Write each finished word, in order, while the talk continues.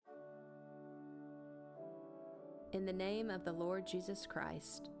In the name of the Lord Jesus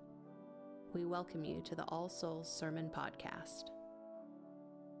Christ, we welcome you to the All Souls Sermon Podcast.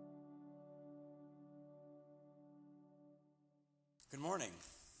 Good morning.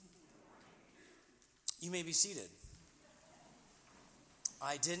 You may be seated.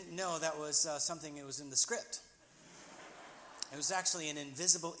 I didn't know that was something that was in the script. It was actually in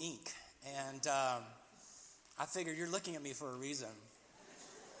invisible ink, and I figured you're looking at me for a reason.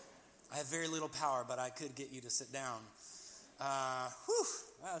 I have very little power, but I could get you to sit down. That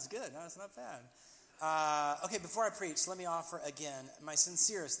was good. That was not bad. Okay, before I preach, let me offer again my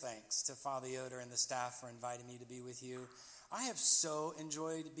sincerest thanks to Father Yoder and the staff for inviting me to be with you. I have so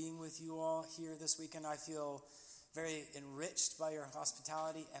enjoyed being with you all here this weekend. I feel very enriched by your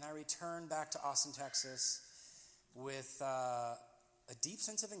hospitality, and I return back to Austin, Texas with a deep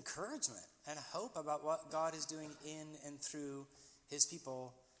sense of encouragement and hope about what God is doing in and through his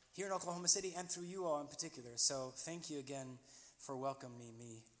people here in Oklahoma City and through you all in particular. So thank you again for welcoming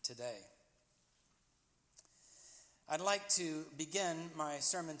me today. I'd like to begin my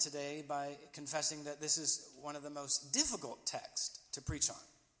sermon today by confessing that this is one of the most difficult texts to preach on.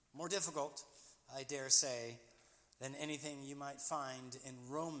 More difficult, I dare say, than anything you might find in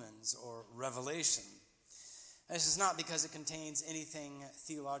Romans or Revelation. This is not because it contains anything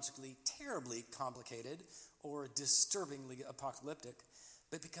theologically terribly complicated or disturbingly apocalyptic,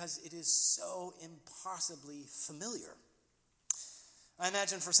 but because it is so impossibly familiar. I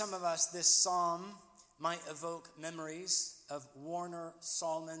imagine for some of us, this psalm might evoke memories of Warner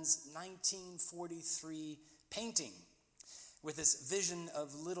Sallman's 1943 painting with this vision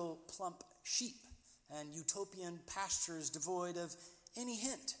of little plump sheep and utopian pastures devoid of any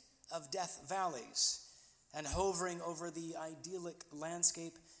hint of death valleys, and hovering over the idyllic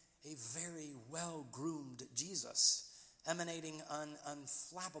landscape, a very well-groomed Jesus emanating an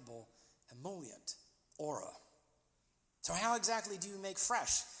unflappable, emollient aura. So how exactly do you make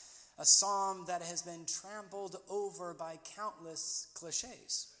fresh a psalm that has been trampled over by countless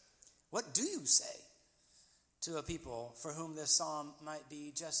cliches? What do you say to a people for whom this psalm might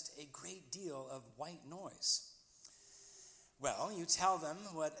be just a great deal of white noise? Well, you tell them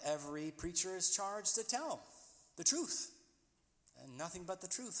what every preacher is charged to tell, the truth, and nothing but the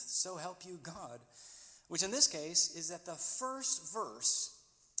truth, so help you God, which in this case is that the first verse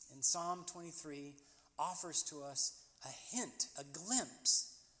in Psalm 23 offers to us a hint, a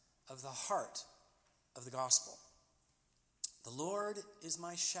glimpse of the heart of the gospel. The Lord is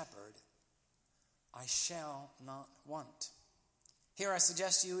my shepherd, I shall not want. Here I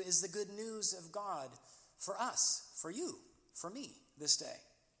suggest to you is the good news of God for us, for you, for me this day.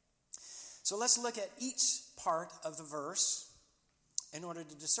 So let's look at each part of the verse in order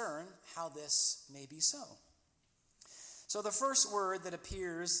to discern how this may be so. So the first word that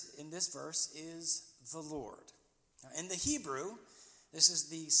appears in this verse is the Lord. Now, in the Hebrew, this is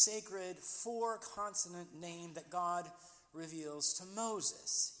the sacred four-consonant name that God reveals to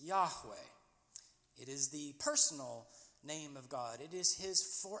Moses, Yahweh. It is the personal name of God. It is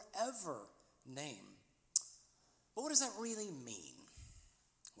his forever name. But what does that really mean?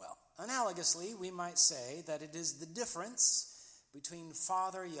 Well, analogously, we might say that it is the difference between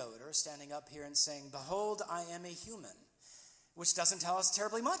Father Yoder standing up here and saying, "Behold, I am a human," which doesn't tell us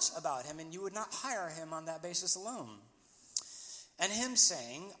terribly much about him, and you would not hire him on that basis alone. And him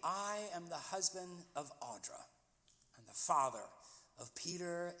saying, "I am the husband of Audra, and the father of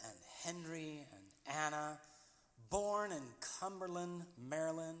Peter and Henry and Anna, born in Cumberland,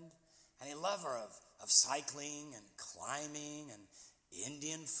 Maryland, and a lover of cycling and climbing and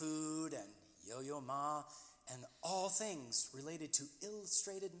Indian food and yo-yo ma, and all things related to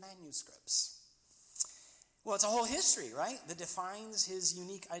illustrated manuscripts." Well, it's a whole history, right, that defines his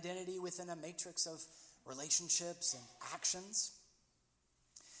unique identity within a matrix of relationships and actions.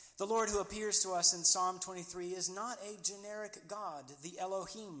 The Lord who appears to us in Psalm 23 is not a generic God, the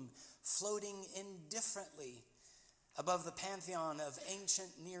Elohim, floating indifferently above the pantheon of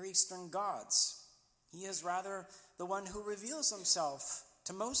ancient Near Eastern gods. He is rather the one who reveals himself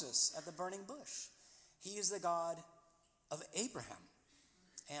to Moses at the burning bush. He is the God of Abraham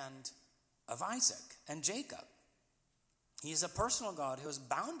and of Isaac and Jacob. He is a personal God who has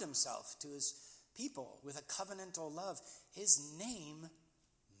bound himself to his people with a covenantal love. His name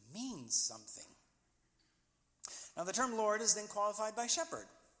means something. Now, the term Lord is then qualified by shepherd.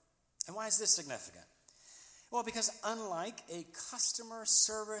 And why is this significant? Well, because unlike a customer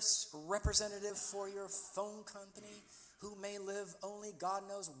service representative for your phone company who may live only God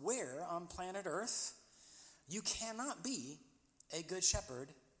knows where on planet Earth, you cannot be a good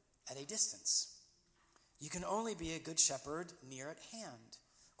shepherd at a distance. You can only be a good shepherd near at hand,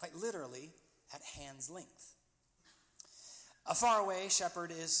 quite literally at hand's length. A faraway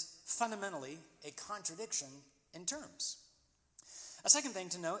shepherd is fundamentally a contradiction in terms. A second thing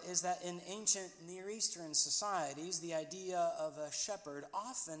to note is that in ancient Near Eastern societies, the idea of a shepherd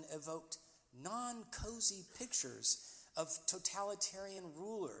often evoked non-cozy pictures of totalitarian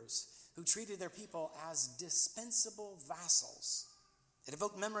rulers who treated their people as dispensable vassals. It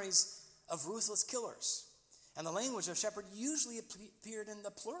evoked memories of ruthless killers, and the language of shepherd usually appeared in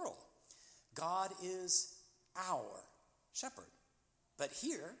the plural. God is our shepherd. But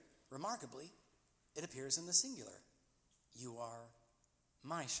here, remarkably, it appears in the singular. You are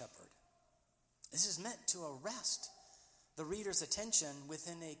my shepherd. This is meant to arrest the reader's attention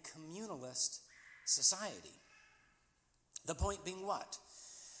within a communalist society. The point being what?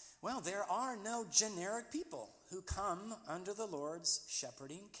 Well, there are no generic people who come under the Lord's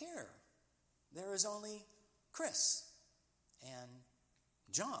shepherding care. There is only Chris and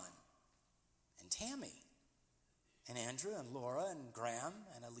John and Tammy and Andrew and Laura and Graham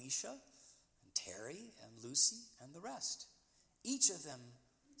and Alicia and Terry and Lucy and the rest. Each of them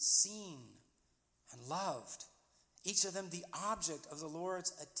seen and loved. Each of them the object of the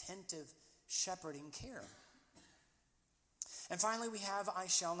Lord's attentive shepherding care. And finally, we have I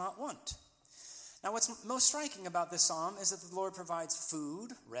shall not want. Now, what's most striking about this psalm is that the Lord provides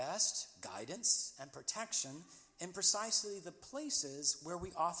food, rest, guidance, and protection in precisely the places where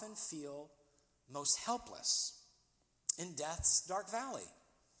we often feel most helpless. In death's dark valley,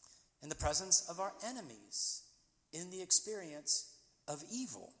 in the presence of our enemies, in the experience of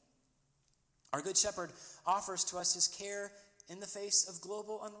evil. Our Good Shepherd offers to us his care in the face of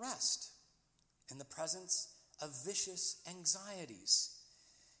global unrest, in the presence of vicious anxieties,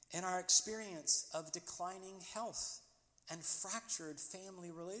 in our experience of declining health and fractured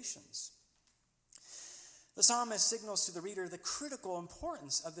family relations. The psalmist signals to the reader the critical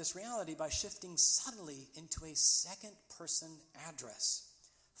importance of this reality by shifting subtly into a second-person address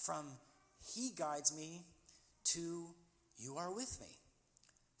from he guides me to you are with me,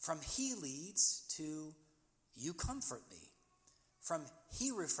 from he leads to you comfort me, from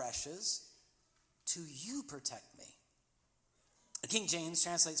he refreshes to you protect me. The King James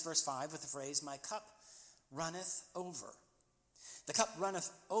translates verse 5 with the phrase, my cup runneth over. The cup runneth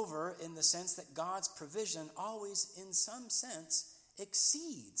over in the sense that God's provision always, in some sense,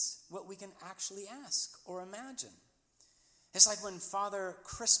 exceeds what we can actually ask or imagine. It's like when Father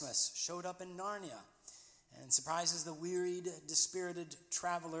Christmas showed up in Narnia and surprises the wearied, dispirited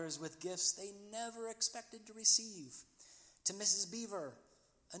travelers with gifts they never expected to receive. To Mrs. Beaver,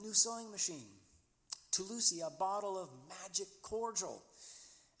 a new sewing machine. To Lucy, a bottle of magic cordial.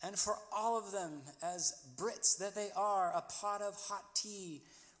 And for all of them, as Brits that they are, a pot of hot tea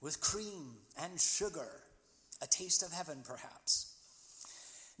with cream and sugar. A taste of heaven, perhaps.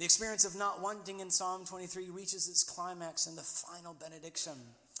 The experience of not wanting in Psalm 23 reaches its climax in the final benediction.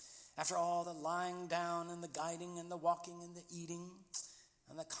 After all the lying down and the guiding and the walking and the eating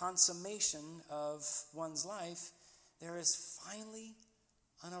and the consummation of one's life, there is finally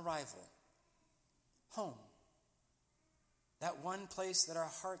an arrival. Home. That one place that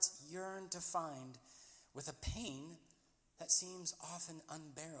our hearts yearn to find with a pain that seems often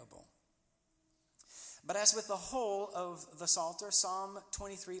unbearable. But as with the whole of the Psalter, Psalm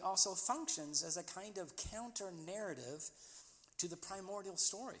 23 also functions as a kind of counter-narrative to the primordial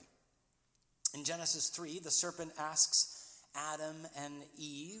story. In Genesis 3, the serpent asks Adam and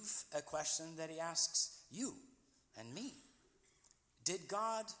Eve a question that he asks you and me. Did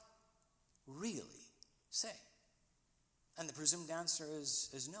God really say? And the presumed answer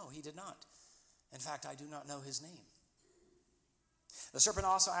is no, he did not. In fact, I do not know his name. The serpent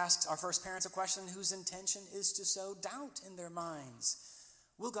also asks our first parents a question whose intention is to sow doubt in their minds.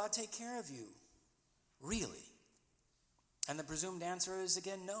 Will God take care of you? Really? And the presumed answer is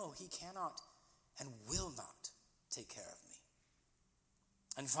again, no, he cannot and will not take care of me.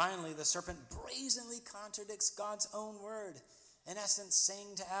 And finally, the serpent brazenly contradicts God's own word, in essence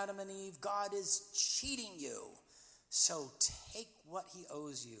saying to Adam and Eve, God is cheating you. So take what he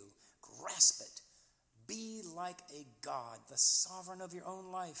owes you, grasp it, be like a God, the sovereign of your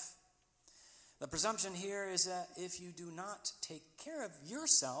own life. The presumption here is that if you do not take care of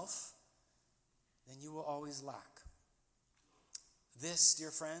yourself, then you will always lack. This,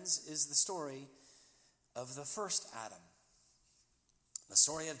 dear friends, is the story of the first Adam. The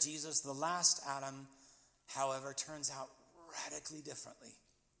story of Jesus, the last Adam, however, turns out radically differently.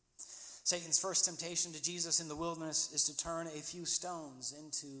 Satan's first temptation to Jesus in the wilderness is to turn a few stones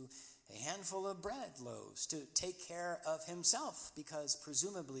into a handful of bread loaves to take care of himself, because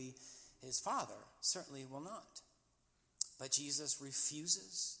presumably his Father certainly will not. But Jesus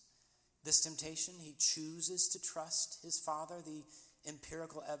refuses this temptation, he chooses to trust his Father, the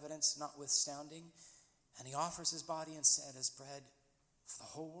empirical evidence notwithstanding, and he offers his body instead as bread for the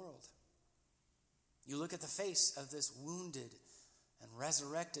whole world. You look at the face of this wounded and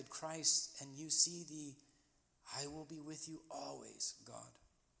resurrected Christ, and you see the "I will be with you always" God.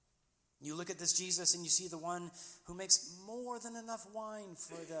 You look at this Jesus and you see the one who makes more than enough wine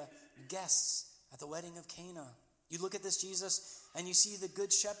for the guests at the wedding of Cana. You look at this Jesus and you see the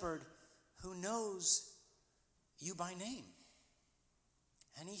good shepherd who knows you by name.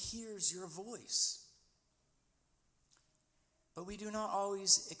 And he hears your voice. But we do not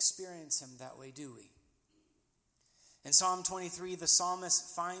always experience him that way, do we? In Psalm 23, the psalmist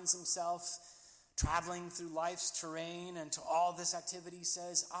finds himself traveling through life's terrain, and to all this activity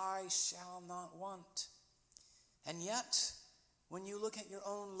says, "I shall not want." And yet, when you look at your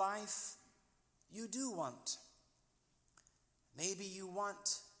own life, you do want. Maybe you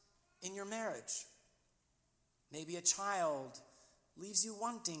want in your marriage. Maybe a child leaves you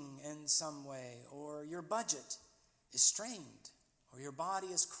wanting in some way, or your budget is strained, or your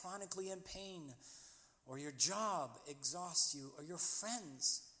body is chronically in pain, or your job exhausts you, or your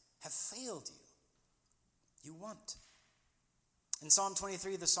friends have failed you. You want. In Psalm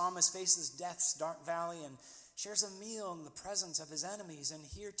 23, the psalmist faces death's dark valley and shares a meal in the presence of his enemies. And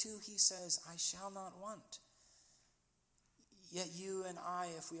here too he says, "I shall not want." Yet you and I,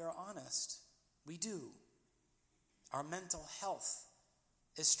 if we are honest, we do. Our mental health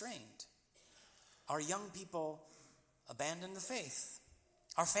is strained. Our young people abandon the faith.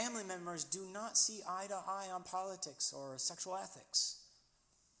 Our family members do not see eye to eye on politics or sexual ethics.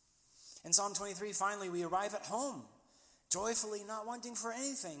 In Psalm 23, finally, we arrive at home, joyfully not wanting for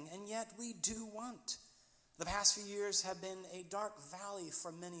anything, and yet we do want. The past few years have been a dark valley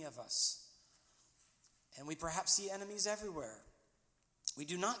for many of us, and we perhaps see enemies everywhere. We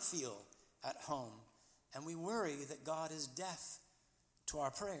do not feel at home, and we worry that God is deaf to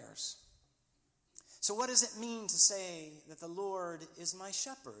our prayers. So what does it mean to say that the Lord is my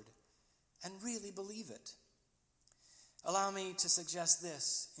shepherd and really believe it? Allow me to suggest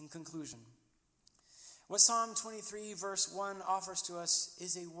this in conclusion. What Psalm 23 verse 1 offers to us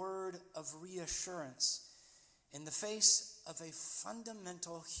is a word of reassurance in the face of a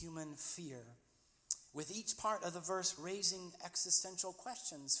fundamental human fear, with each part of the verse raising existential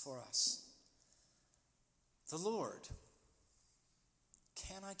questions for us. The Lord,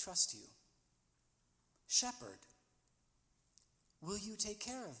 can I trust you? Shepherd, will you take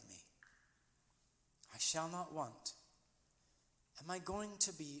care of me? I shall not want. Am I going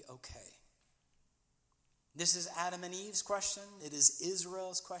to be okay? This is Adam and Eve's question. It is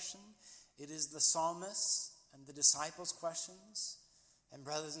Israel's question. It is the psalmist's and the disciples' questions. And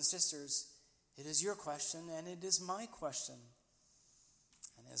brothers and sisters, it is your question and it is my question.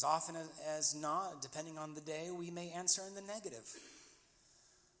 And as often as not, depending on the day, we may answer in the negative.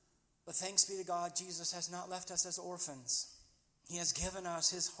 But thanks be to God, Jesus has not left us as orphans. He has given us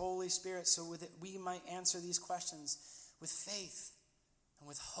his Holy Spirit so that we might answer these questions with faith and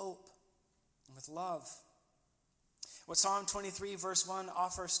with hope and with love. What Psalm 23 verse 1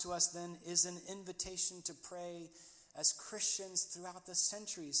 offers to us then is an invitation to pray as Christians throughout the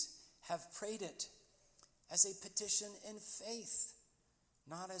centuries have prayed it, as a petition in faith,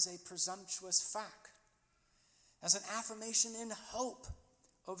 not as a presumptuous fact, as an affirmation in hope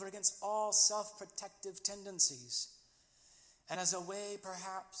over against all self-protective tendencies, and as a way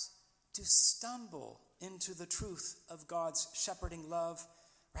perhaps to stumble into the truth of God's shepherding love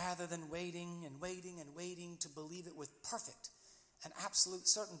rather than waiting and waiting and waiting to believe it with perfect and absolute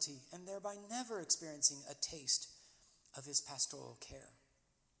certainty, and thereby never experiencing a taste of his pastoral care.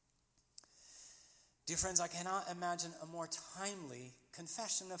 Dear friends, I cannot imagine a more timely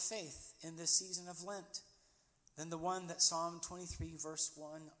confession of faith in this season of Lent than the one that Psalm 23 verse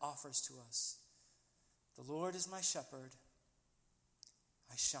 1 offers to us. The Lord is my shepherd,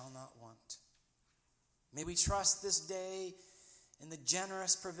 I shall not want. May we trust this day in the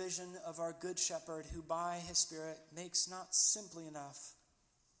generous provision of our good shepherd, who by his Spirit makes not simply enough,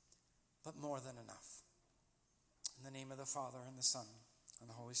 but more than enough. In the name of the Father, and the Son, and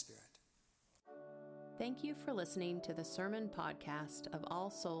the Holy Spirit. Thank you for listening to the sermon podcast of All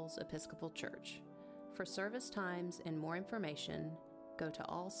Souls Episcopal Church. For service times and more information, go to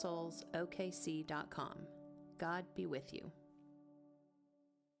allsoulsokc.com. God be with you.